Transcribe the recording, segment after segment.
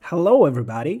Hello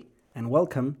everybody, and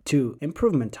welcome to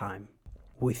Improvement Time.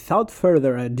 Without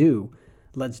further ado,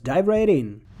 let's dive right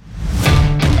in.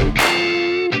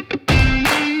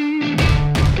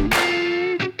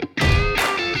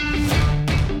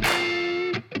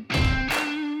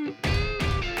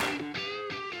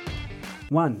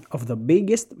 One of the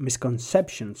biggest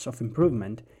misconceptions of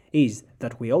improvement is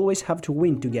that we always have to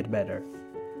win to get better.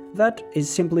 That is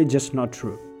simply just not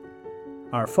true.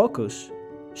 Our focus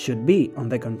should be on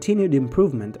the continued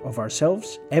improvement of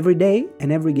ourselves every day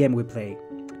and every game we play,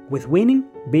 with winning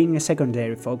being a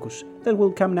secondary focus that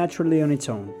will come naturally on its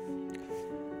own.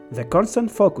 The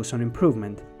constant focus on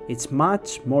improvement is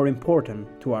much more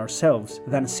important to ourselves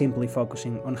than simply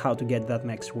focusing on how to get that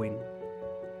next win.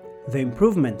 The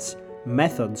improvements,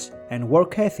 methods, and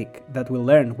work ethic that we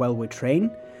learn while we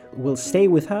train will stay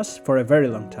with us for a very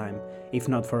long time, if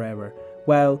not forever,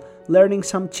 while learning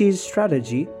some cheese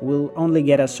strategy will only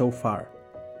get us so far.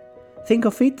 Think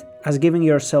of it as giving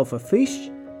yourself a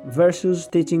fish versus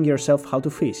teaching yourself how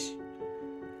to fish.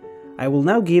 I will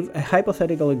now give a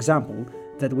hypothetical example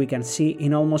that we can see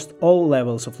in almost all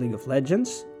levels of League of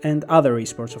Legends, and other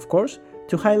esports of course,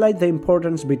 to highlight the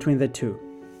importance between the two.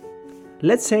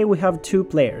 Let's say we have two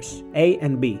players, A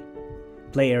and B.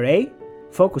 Player A,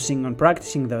 focusing on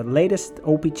practicing the latest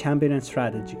OP champion and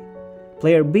strategy.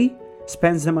 Player B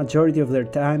spends the majority of their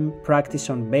time practice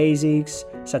on basics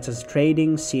such as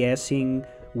trading, CSing,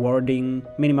 warding,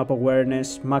 minimap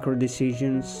awareness, macro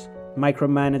decisions,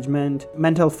 micromanagement,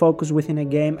 mental focus within a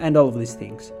game, and all of these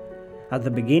things. At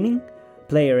the beginning,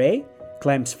 Player A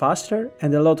climbs faster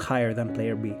and a lot higher than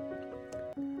Player B.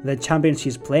 The champions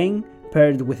he's playing,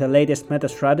 paired with the latest meta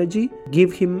strategy,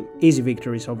 give him easy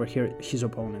victories over his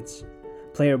opponents.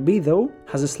 Player B, though,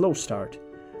 has a slow start,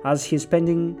 as he's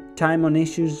spending time on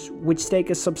issues which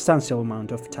take a substantial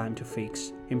amount of time to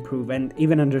fix, improve, and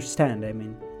even understand,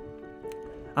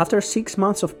 After 6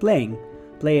 months of playing,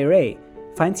 Player A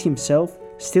finds himself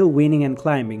still winning and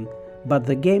climbing, but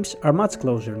the games are much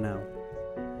closer now.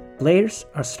 Players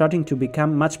are starting to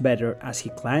become much better as he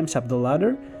climbs up the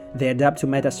ladder. They adapt to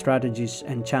meta strategies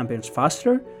and champions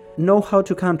faster, know how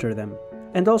to counter them,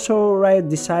 and also Riot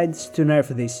decides to nerf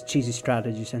these cheesy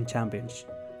strategies and champions.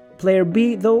 Player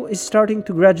B, though, is starting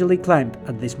to gradually climb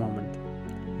at this moment.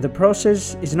 The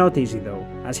process is not easy though,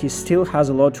 as he still has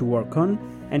a lot to work on,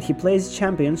 and he plays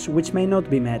champions which may not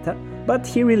be meta, but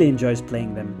he really enjoys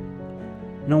playing them.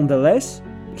 Nonetheless,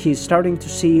 he is starting to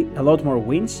see a lot more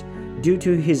wins due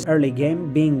to his early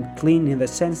game being clean in the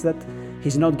sense that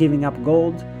he's not giving up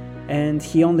gold, and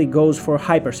he only goes for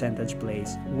high percentage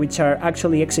plays, which are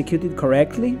actually executed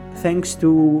correctly thanks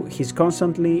to his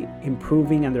constantly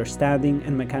improving understanding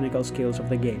and mechanical skills of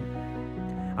the game.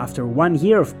 After 1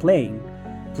 year of playing,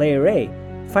 Player A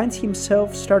finds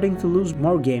himself starting to lose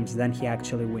more games than he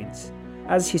actually wins,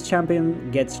 as his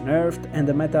champion gets nerfed and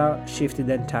the meta shifted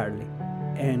entirely.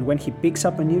 And when he picks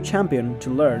up a new champion to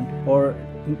learn or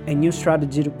a new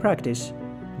strategy to practice,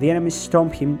 the enemies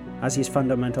stomp him as his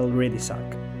fundamentals really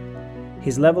suck.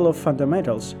 His level of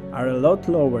fundamentals are a lot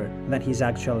lower than his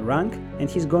actual rank, and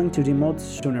he's going to demote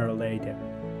sooner or later.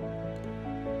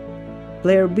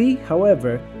 Player B,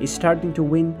 however, is starting to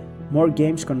win more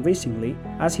games convincingly,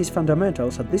 as his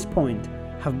fundamentals at this point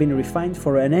have been refined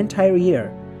for an entire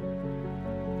year.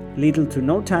 Little to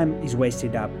no time is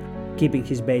wasted up, keeping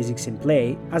his basics in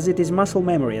play, as it is muscle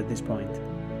memory at this point.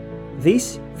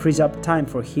 This frees up time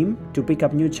for him to pick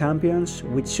up new champions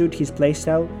which suit his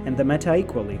playstyle and the meta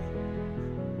equally.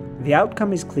 The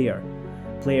outcome is clear.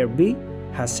 Player B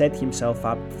has set himself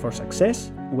up for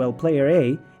success, while Player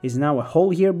A is now a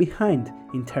whole year behind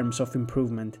in terms of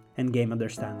improvement and game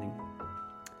understanding.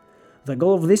 The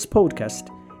goal of this podcast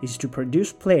is to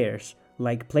produce players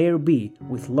like Player B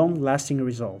with long-lasting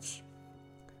results.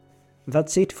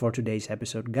 That's it for today's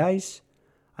episode, guys.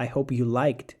 I hope you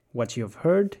liked what you've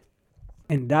heard,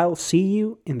 and I'll see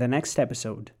you in the next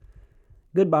episode.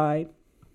 Goodbye.